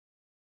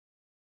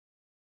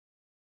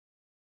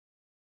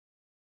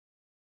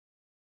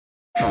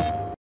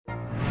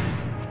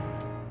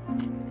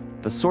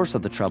The source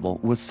of the trouble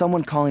was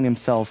someone calling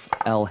himself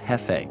El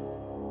Jefe.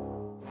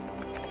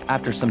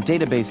 After some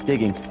database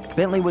digging,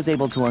 Bentley was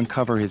able to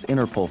uncover his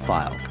Interpol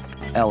file.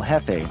 El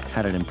Jefe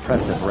had an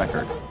impressive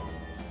record.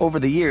 Over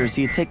the years,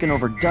 he had taken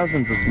over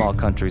dozens of small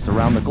countries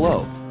around the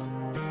globe,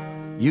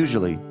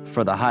 usually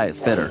for the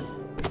highest bidder.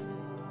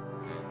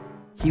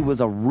 He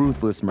was a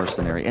ruthless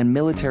mercenary and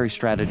military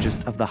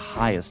strategist of the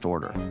highest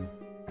order.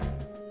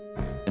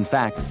 In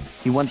fact,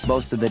 he once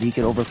boasted that he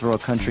could overthrow a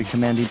country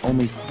commanding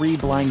only 3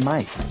 blind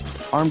mice,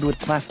 armed with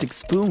plastic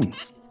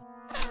spoons.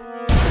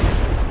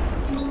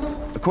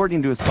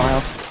 According to his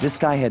file, this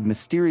guy had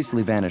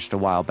mysteriously vanished a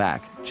while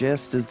back,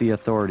 just as the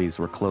authorities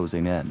were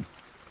closing in.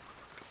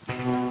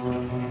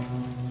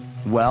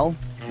 Well,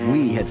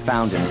 we had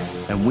found him,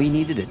 and we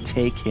needed to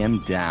take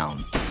him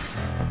down.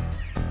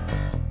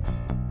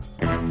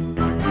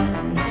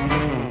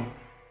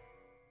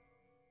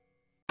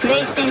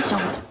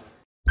 PlayStation